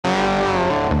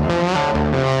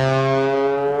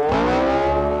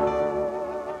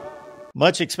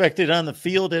Much expected on the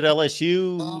field at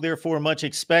LSU, therefore much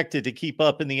expected to keep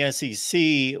up in the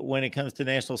SEC when it comes to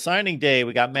National Signing Day.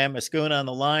 We got Matt Moscona on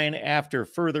the line. After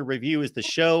further review is the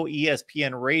show,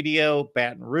 ESPN Radio,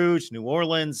 Baton Rouge, New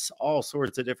Orleans, all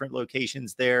sorts of different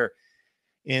locations there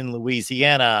in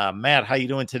Louisiana. Matt, how you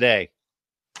doing today?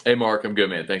 Hey, Mark, I'm good,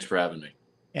 man. Thanks for having me.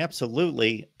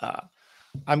 Absolutely.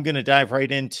 I'm going to dive right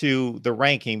into the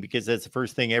ranking because that's the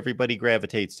first thing everybody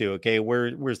gravitates to. Okay,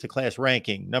 where's the class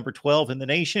ranking? Number 12 in the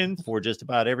nation for just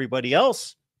about everybody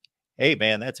else. Hey,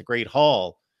 man, that's a great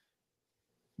haul.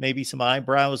 Maybe some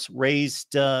eyebrows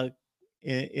raised in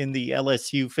the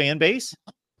LSU fan base.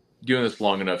 Doing this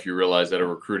long enough, you realize that a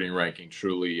recruiting ranking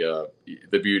truly,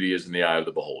 the beauty is in the eye of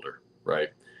the beholder, right?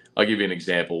 I'll give you an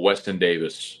example. Weston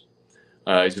Davis,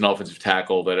 he's an offensive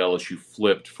tackle that LSU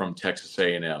flipped from Texas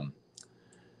A&M.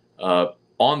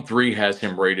 On3 has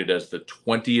him rated as the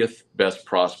 20th best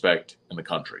prospect in the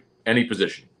country, any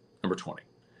position, number 20.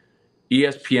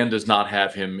 ESPN does not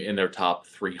have him in their top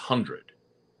 300.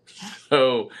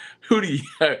 So who do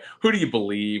you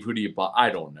believe? Who do you buy? I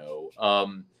don't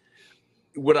know.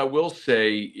 What I will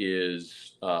say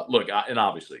is, look, and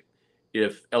obviously,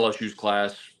 if LSU's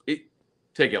class,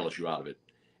 take LSU out of it,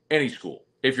 any school,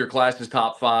 if your class is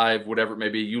top 5, whatever it may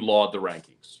be, you laud the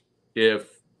rankings.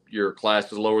 If your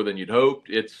class is lower than you'd hoped,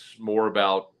 it's more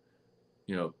about,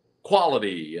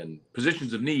 quality and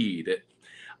positions of need.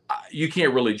 You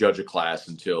can't really judge a class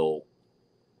until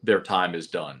their time is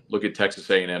done. Look at Texas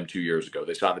A&M 2 years ago.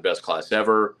 They signed the best class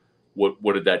ever.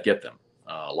 What did that get them?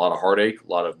 A lot of heartache, a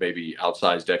lot of maybe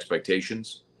outsized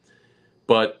expectations.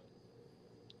 But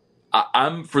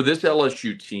I'm for this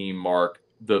LSU team, Mark,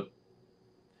 the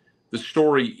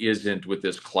story isn't with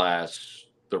this class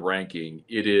the ranking.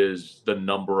 It is the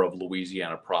number of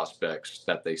Louisiana prospects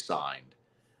that they signed.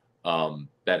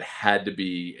 That had to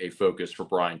be a focus for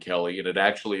Brian Kelly, and it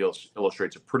actually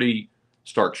illustrates a pretty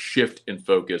stark shift in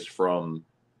focus from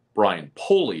Brian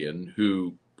Polian,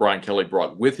 who Brian Kelly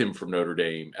brought with him from Notre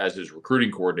Dame as his recruiting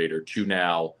coordinator, to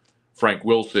now Frank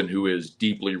Wilson, who is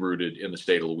deeply rooted in the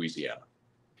state of Louisiana.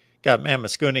 Got Matt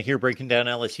Moscona here breaking down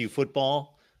LSU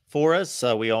football for us.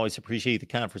 We always appreciate the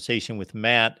conversation with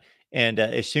Matt. And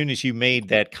as soon as you made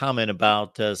that comment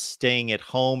about staying at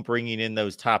home, bringing in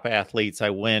those top athletes, I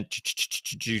went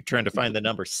trying to find the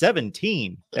number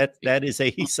 17. That is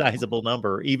a sizable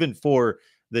number, even for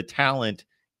the talent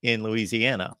in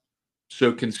Louisiana.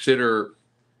 So consider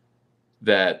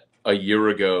that a year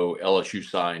ago, LSU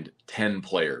signed 10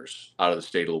 players out of the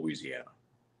state of Louisiana.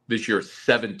 This year,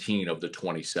 17 of the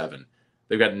 27.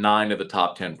 They've got 9 of the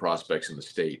top 10 prospects in the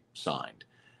state signed.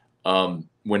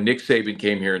 When Nick Saban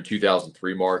came here in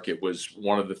 2003, Mark, it was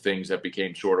one of the things that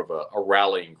became sort of a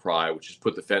rallying cry, which is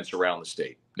put the fence around the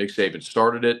state. Nick Saban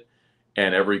started it,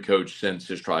 and every coach since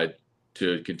has tried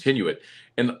to continue it.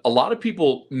 And a lot of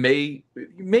people maybe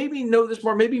know this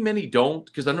more, maybe many don't,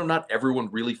 because I know not everyone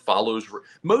really follows.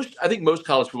 I think most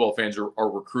college football fans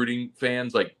are recruiting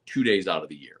fans like 2 days out of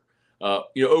the year.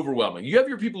 Overwhelming. You have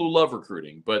your people who love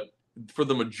recruiting, but for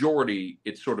the majority,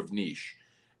 it's sort of niche.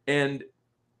 And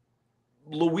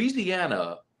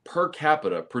Louisiana per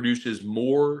capita produces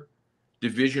more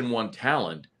Division I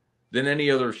talent than any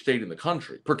other state in the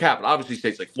country per capita. Obviously,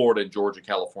 states like Florida and Georgia,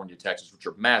 California, Texas, which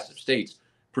are massive states,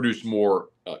 produce more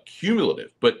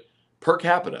cumulative. But per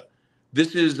capita,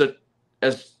 this is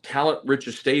as talent-rich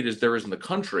a state as there is in the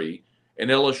country,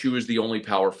 and LSU is the only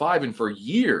Power 5. And for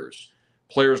years,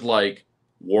 players like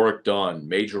Warwick Dunn,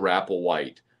 Major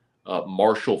Applewhite,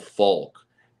 Marshall Falk,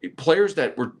 players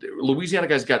that were Louisiana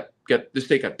guys this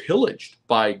state got pillaged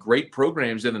by great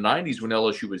programs in the 90s when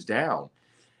LSU was down.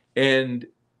 And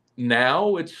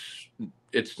now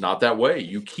it's not that way.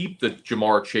 You keep the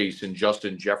Jamar Chase and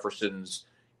Justin Jeffersons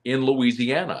in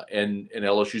Louisiana, and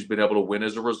LSU's been able to win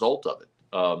as a result of it.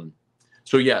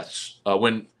 So yes,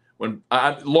 when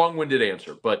long-winded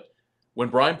answer, but when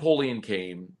Brian Polian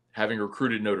came, having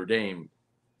recruited Notre Dame,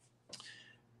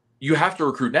 you have to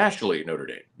recruit nationally at Notre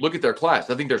Dame. Look at their class.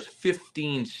 I think there's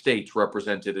 15 states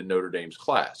represented in Notre Dame's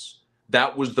class.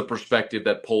 That was the perspective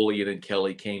that Polian and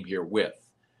Kelly came here with.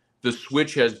 The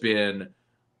switch has been,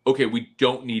 okay, we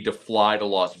don't need to fly to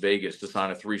Las Vegas to sign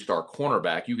a 3-star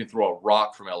cornerback. You can throw a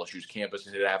rock from LSU's campus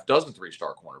and hit a half dozen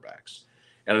 3-star cornerbacks.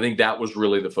 And I think that was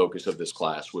really the focus of this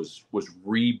class, was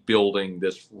rebuilding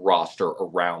this roster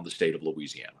around the state of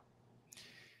Louisiana.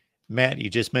 Matt, you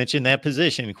just mentioned that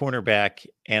position, cornerback,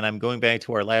 and I'm going back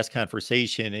to our last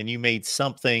conversation, and you made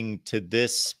something to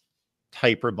this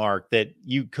type remark that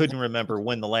you couldn't remember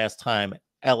when the last time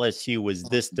LSU was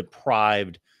this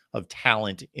deprived of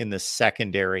talent in the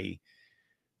secondary.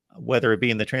 whether it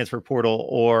be in the transfer portal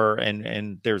or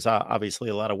and there's obviously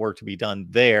a lot of work to be done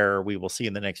there. We will see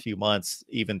in the next few months,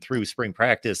 even through spring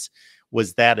practice.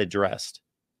 Was that addressed?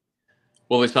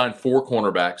 Well, they signed 4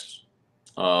 cornerbacks,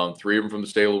 3 of them from the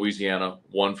state of Louisiana,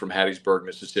 1 from Hattiesburg,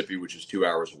 Mississippi, which is 2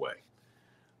 hours away.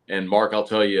 And Mark, I'll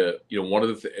tell you, one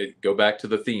of the go back to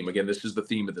the theme again. This is the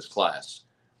theme of this class.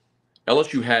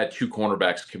 LSU had 2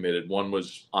 cornerbacks committed. One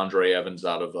was Andre Evans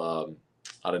out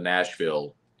of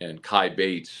Nashville, and Kai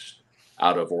Bates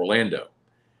out of Orlando.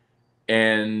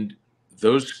 And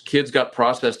those kids got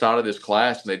processed out of this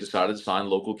class, and they decided to sign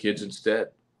local kids instead.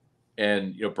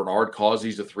 And Bernard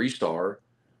Causey's a 3-star,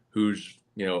 who's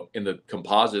in the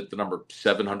composite the number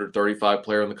 735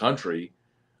 player in the country,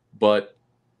 but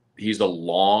he's a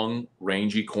long,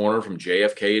 rangy corner from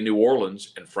JFK in New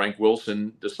Orleans, and Frank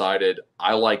Wilson decided,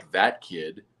 I like that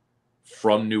kid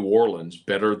from New Orleans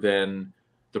better than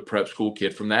the prep school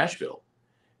kid from Nashville.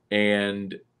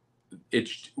 And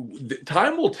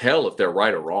time will tell if they're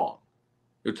right or wrong.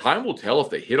 Time will tell if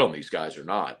they hit on these guys or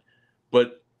not.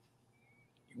 But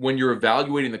when you're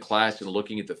evaluating the class and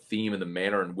looking at the theme and the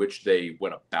manner in which they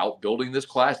went about building this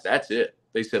class, that's it.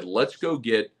 They said, let's go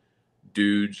get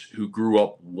dudes who grew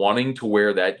up wanting to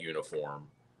wear that uniform,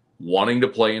 wanting to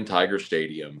play in Tiger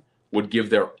Stadium, would give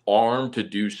their arm to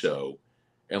do so,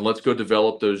 and let's go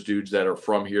develop those dudes that are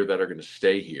from here that are going to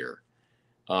stay here.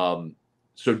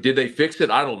 So did they fix it?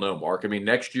 I don't know, Mark. I mean,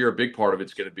 next year, a big part of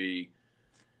it's going to be,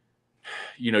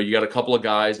 you got a couple of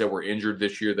guys that were injured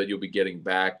this year that you'll be getting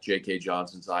back. J.K.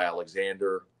 Johnson, Zy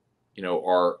Alexander,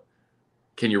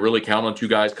 can you really count on 2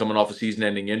 guys coming off of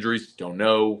season-ending injuries? Don't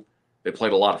know. They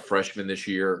played a lot of freshmen this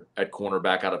year at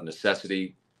cornerback out of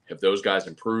necessity. Have those guys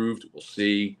improved? We'll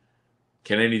see.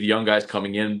 Can any of the young guys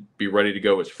coming in be ready to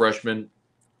go as freshmen?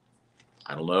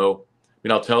 I don't know. I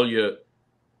mean, I'll tell you,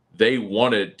 they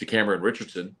wanted Cameron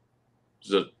Richardson,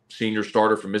 who's a senior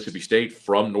starter from Mississippi State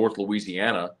from North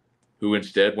Louisiana, who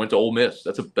instead went to Ole Miss.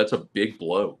 That's a big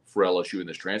blow for LSU in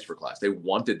this transfer class. They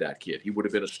wanted that kid. He would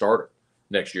have been a starter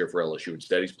next year for LSU.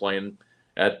 Instead, he's playing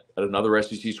at another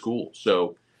SEC school.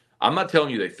 So I'm not telling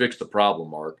you they fixed the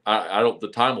problem, Mark. I don't. The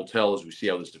time will tell as we see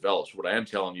how this develops. What I am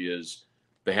telling you is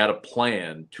they had a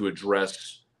plan to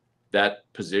address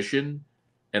that position,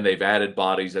 and they've added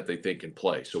bodies that they think can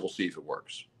play. So we'll see if it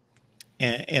works.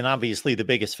 And obviously, the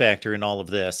biggest factor in all of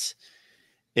this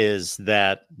is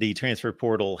that the transfer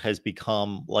portal has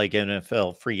become like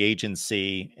NFL free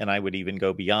agency, and I would even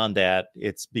go beyond that.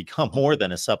 It's become more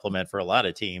than a supplement for a lot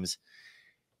of teams.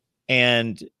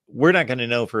 And we're not going to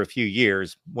know for a few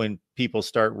years when people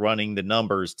start running the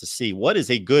numbers to see what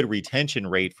is a good retention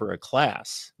rate for a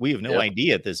class. We have no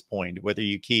idea at this point, whether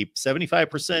you keep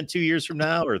 75% 2 years from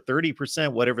now or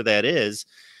 30%, whatever that is,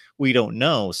 we don't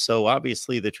know. So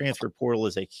obviously the transfer portal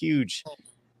is a huge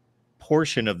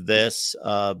portion of this.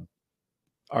 Are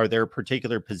there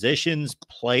particular positions,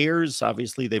 players?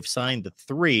 Obviously they've signed the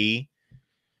 3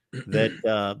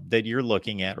 that you're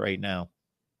looking at right now.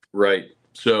 Right.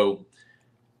 So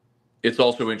it's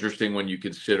also interesting when you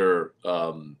consider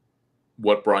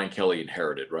what Brian Kelly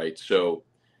inherited, right? So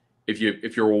if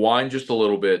you rewind just a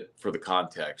little bit for the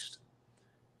context,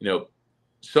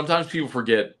 sometimes people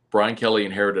forget Brian Kelly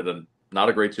inherited not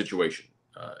a great situation.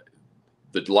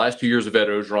 The last 2 years of Ed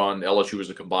Orgeron, LSU was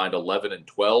a combined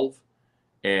 11-12,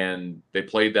 and they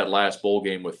played that last bowl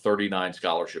game with 39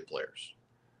 scholarship players.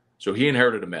 So he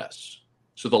inherited a mess.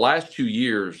 So the last 2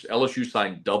 years, LSU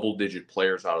signed double-digit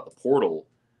players out of the portal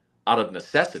out of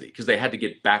necessity because they had to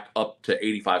get back up to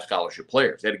 85 scholarship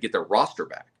players. They had to get their roster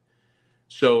back.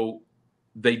 So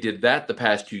they did that the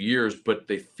past 2 years, but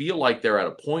they feel like they're at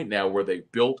a point now where they've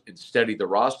built and steadied the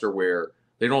roster where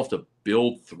they don't have to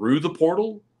build through the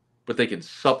portal, but they can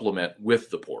supplement with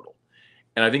the portal.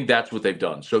 And I think that's what they've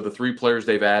done. So the 3 players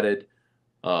they've added,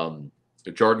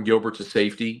 Jordan Gilbert's a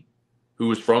safety who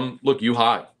was from,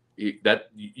 U-High. That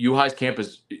U-High's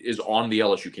campus is on the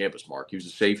LSU campus, Mark. He was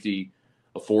a safety,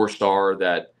 a 4-star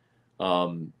that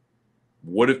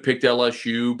would have picked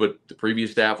LSU, but the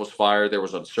previous staff was fired. There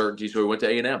was uncertainty, so he went to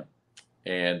A&M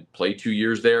and played 2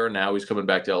 years there, and now he's coming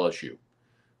back to LSU.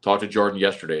 Talked to Jordan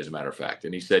yesterday, as a matter of fact,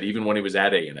 and he said even when he was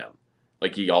at A&M,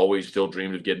 he always still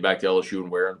dreamed of getting back to LSU and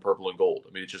wearing purple and gold.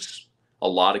 I mean, it's just a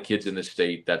lot of kids in this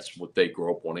state, that's what they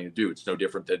grow up wanting to do. It's no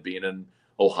different than being in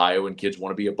Ohio and kids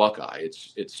want to be a Buckeye.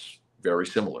 It's very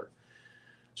similar.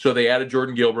 So they added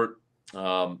Jordan Gilbert.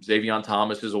 Xavion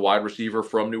Thomas is a wide receiver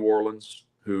from New Orleans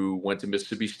who went to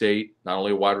Mississippi State, not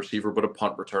only a wide receiver, but a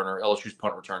punt returner. LSU's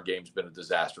punt return game has been a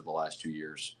disaster the last 2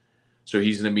 years. So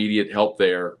he's an immediate help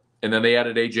there. And then they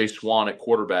added A.J. Swan at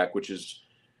quarterback, which is,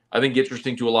 I think,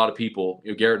 interesting to a lot of people.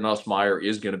 Garrett Nussmeier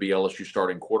is going to be LSU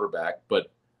starting quarterback,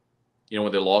 but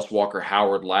when they lost Walker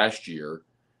Howard last year,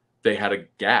 they had a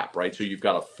gap, right? So you've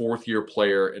got a fourth-year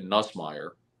player in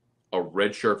Nussmeier, a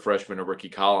redshirt freshman in Ricky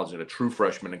Collins, and a true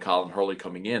freshman in Colin Hurley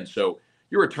coming in. So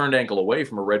you're a turned ankle away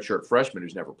from a redshirt freshman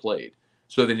who's never played.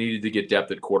 So they needed to get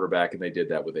depth at quarterback, and they did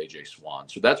that with A.J. Swan.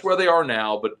 So that's where they are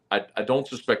now, but I don't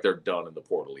suspect they're done in the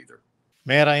portal either.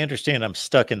 Man, I understand I'm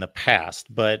stuck in the past,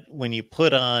 but when you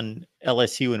put on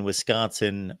LSU and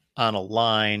Wisconsin on a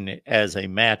line as a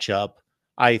matchup,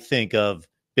 I think of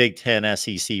Big Ten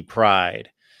SEC pride.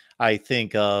 I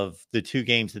think of the two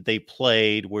games that they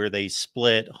played where they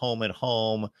split home and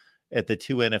home at the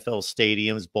two NFL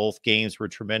stadiums. Both games were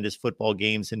tremendous football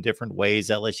games in different ways.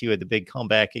 LSU had the big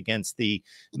comeback against the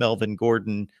Melvin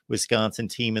Gordon Wisconsin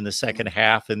team in the second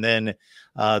half. And then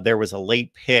there was a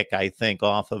late pick, I think,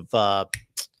 off of I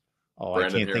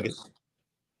Brandon can't think of. Harris.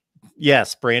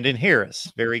 Yes, Brandon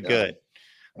Harris. Very Yeah. good.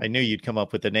 I knew you'd come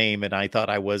up with the name, and I thought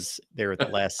I was there at the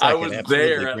last I second. was Absolutely,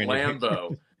 there at Brandon.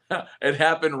 Lambeau. It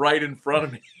happened right in front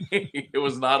of me. It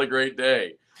was not a great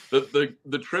day.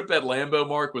 The trip at Lambeau,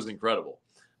 Mark, was incredible.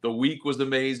 The week was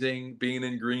amazing. Being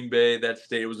in Green Bay, that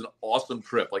state, it was an awesome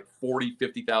trip. Like 40,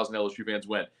 50,000 LSU fans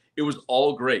went. It was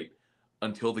all great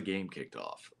until the game kicked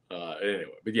off. Anyway,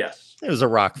 but yes. It was a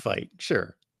rock fight.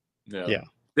 Sure. Yeah.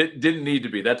 It didn't need to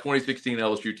be. That 2016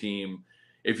 LSU team,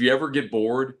 if you ever get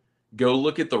bored, go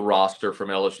look at the roster from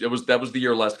LSU. That was the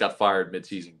year Les got fired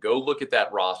midseason. Go look at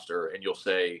that roster, and you'll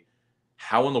say,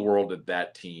 how in the world did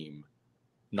that team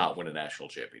not win a national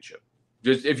championship?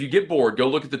 Just if you get bored, go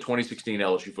look at the 2016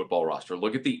 LSU football roster.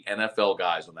 Look at the NFL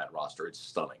guys on that roster. It's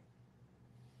stunning.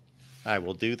 I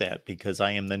will do that because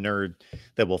I am the nerd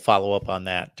that will follow up on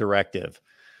that directive.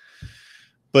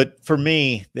 But for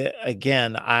me,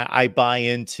 again, I buy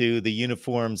into the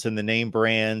uniforms and the name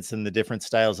brands and the different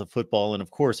styles of football. And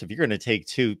of course, if you're going to take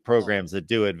two programs that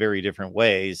do it very different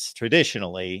ways,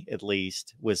 traditionally, at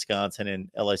least, Wisconsin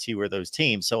and LSU were those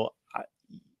teams. So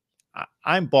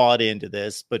I'm bought into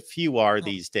this, but few are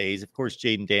these days. Of course,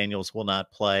 Jaden Daniels will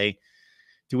not play.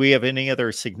 Do we have any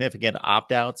other significant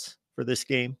opt-outs for this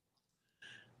game?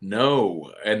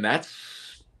 No, and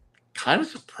that's kind of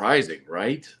surprising,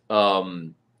 right?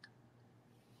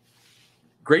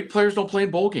 Great players don't play in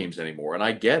bowl games anymore, and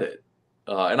I get it.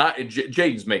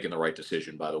 Jaden's making the right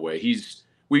decision, by the way.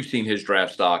 We've seen his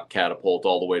draft stock catapult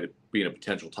all the way to being a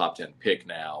potential top 10 pick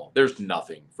now. There's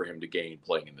nothing for him to gain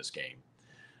playing in this game.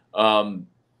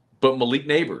 But Malik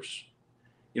Neighbors,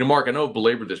 Mark, I know I've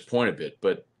belabored this point a bit,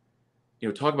 but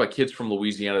talk about kids from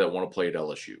Louisiana that want to play at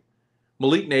LSU.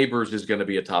 Malik Neighbors is going to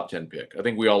be a top 10 pick. I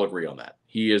think we all agree on that.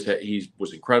 He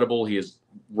was incredible. He is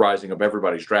rising up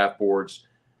everybody's draft boards.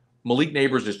 Malik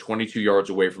Neighbors is 22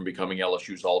 yards away from becoming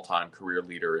LSU's all-time career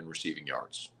leader in receiving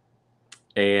yards.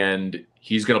 And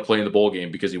he's going to play in the bowl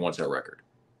game because he wants that record.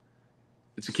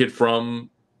 It's a kid from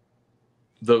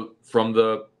the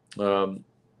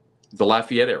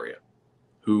Lafayette area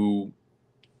who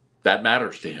that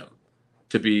matters to him,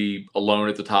 to be alone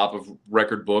at the top of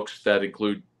record books that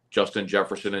include Justin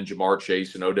Jefferson and Jamar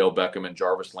Chase and Odell Beckham and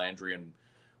Jarvis Landry and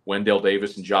Wendell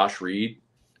Davis and Josh Reed.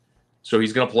 So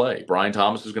he's going to play. Brian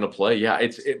Thomas is going to play. Yeah,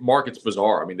 Mark, it's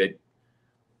bizarre. I mean,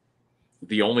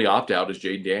 the only opt-out is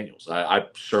Jaden Daniels. I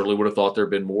certainly would have thought there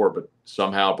had been more, but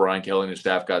somehow Brian Kelly and his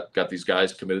staff got these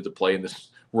guys committed to play in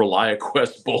this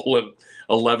ReliaQuest Bowl at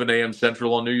 11 a.m.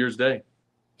 Central on New Year's Day.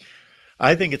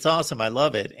 I think it's awesome. I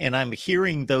love it. And I'm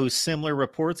hearing those similar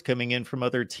reports coming in from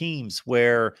other teams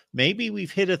where maybe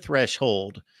we've hit a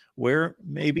threshold where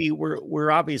maybe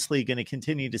we're obviously going to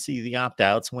continue to see the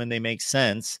opt-outs when they make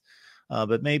sense.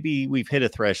 But maybe we've hit a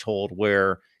threshold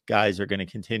where guys are going to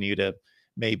continue to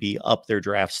maybe up their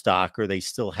draft stock, or they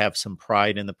still have some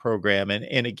pride in the program.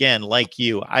 And again, like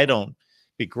you, I don't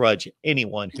begrudge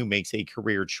anyone who makes a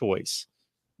career choice.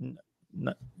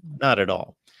 Not at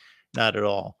all. Not at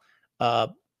all.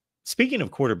 Speaking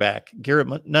of quarterback, Garrett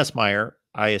Nussmeier,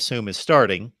 I assume, is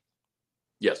starting.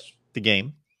 Yes. The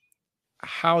game.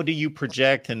 How do you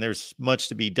project, and there's much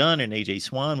to be done, and A.J.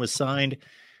 Swan was signed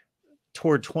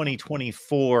toward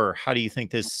 2024. How do you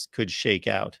think this could shake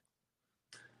out?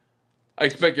 I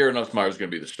expect Garrett Nussmeier is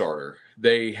going to be the starter.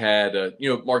 They had,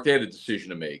 Mark, they had a decision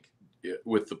to make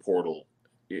with the portal.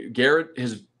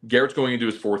 Garrett's going into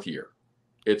his fourth year.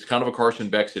 It's kind of a Carson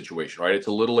Beck situation, right? It's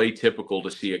a little atypical to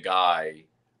see a guy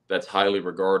that's highly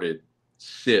regarded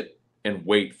sit and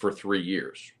wait for 3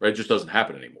 years, right? It just doesn't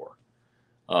happen anymore.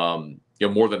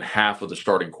 More than half of the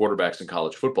starting quarterbacks in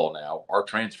college football now are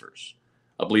transfers.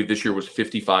 I believe this year was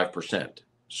 55%.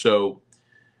 So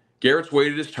Garrett's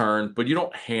waited his turn, but you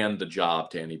don't hand the job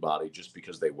to anybody just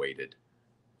because they waited.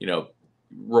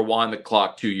 Rewind the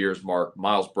clock 2 years, Mark.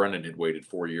 Miles Brennan had waited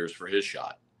 4 years for his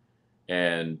shot.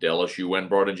 And LSU went and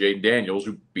brought in Jaden Daniels,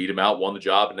 who beat him out, won the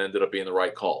job, and ended up being the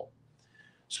right call.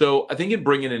 So I think in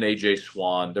bringing in A.J.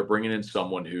 Swan, they're bringing in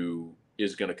someone who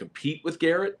is going to compete with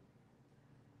Garrett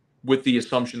with the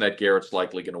assumption that Garrett's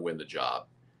likely going to win the job.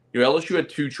 LSU had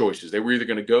two choices. They were either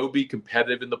going to go be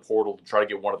competitive in the portal to try to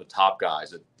get one of the top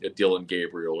guys, a Dylan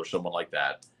Gabriel or someone like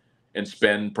that, and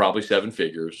spend probably seven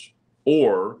figures,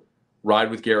 or ride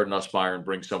with Garrett Nussmeier and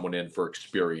bring someone in for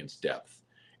experience depth.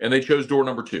 And they chose door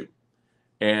number two.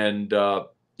 And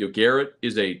Garrett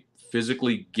is a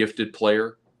physically gifted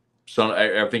player.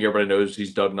 I think everybody knows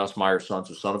he's Doug Nussmeier's son,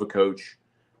 so son of a coach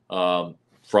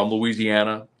from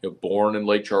Louisiana, born in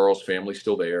Lake Charles, family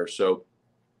still there. So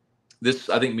this,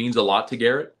 I think, means a lot to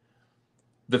Garrett.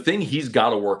 The thing he's got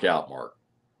to work out, Mark,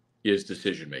 is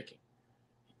decision making.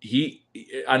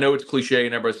 I know it's cliche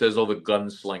and everybody says, "Oh, the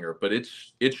gunslinger," but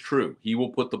it's true. He will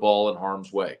put the ball in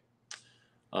harm's way.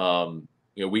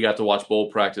 We got to watch bowl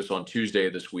practice on Tuesday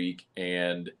of this week,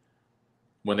 and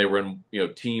when they were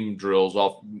in team drills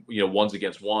off ones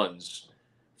against ones,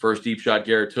 first deep shot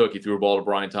Garrett took, he threw a ball to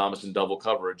Brian Thomas in double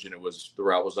coverage, and the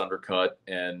route was undercut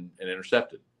and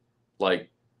intercepted. Like,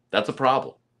 that's a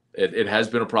problem. It has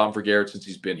been a problem for Garrett since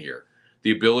he's been here.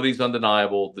 The ability is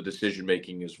undeniable. The decision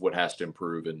making is what has to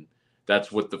improve, and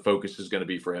that's what the focus is going to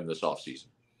be for him this offseason.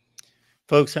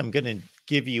 Folks, I'm going to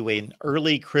give you an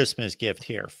early Christmas gift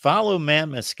here. Follow Matt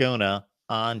Moscona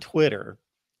on Twitter,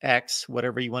 X,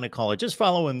 whatever you want to call it. Just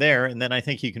follow him there, and then I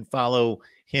think you can follow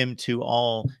him to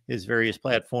all his various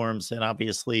platforms, and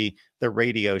obviously the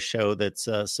radio show that's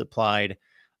supplied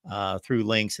through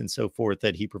links and so forth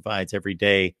that he provides every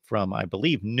day from, I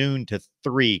believe, noon to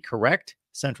 3, correct?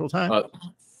 Central time?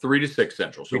 3 to 6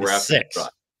 Central. So we're after 6.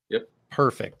 Yep.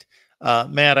 Perfect.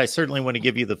 Matt, I certainly want to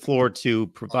give you the floor to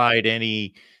provide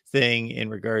anything in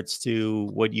regards to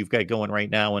what you've got going right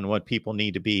now and what people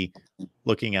need to be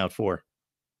looking out for.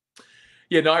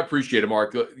 Yeah, no, I appreciate it,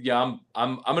 Mark. Yeah,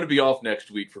 I'm going to be off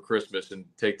next week for Christmas and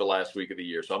take the last week of the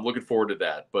year, so I'm looking forward to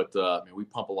that. But we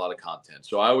pump a lot of content,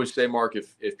 so I always say, Mark,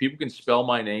 if people can spell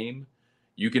my name,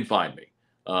 you can find me.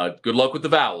 Good luck with the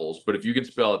vowels, but if you can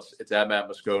spell it, it's at Matt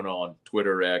Moscona on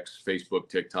Twitter, X, Facebook,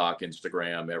 TikTok,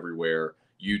 Instagram, everywhere.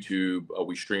 YouTube.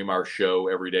 We stream our show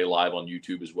every day live on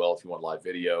YouTube as well. If you want live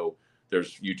video,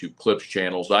 there's YouTube clips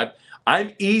channels.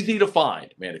 I'm easy to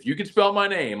find, man. If you can spell my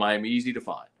name, I am easy to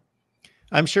find.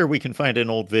 I'm sure we can find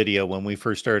an old video when we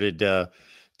first started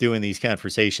doing these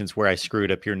conversations where I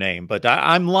screwed up your name, but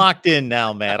I'm locked in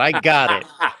now, Matt. I got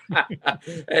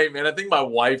it. Hey, man, I think my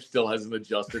wife still hasn't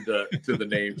adjusted to the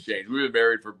name change. We've been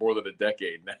married for more than a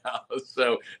decade now.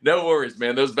 So no worries,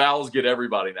 man. Those vowels get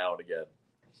everybody now and again.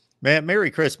 Matt, Merry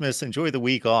Christmas. Enjoy the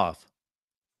week off.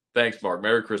 Thanks, Mark.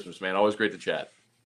 Merry Christmas, man. Always great to chat.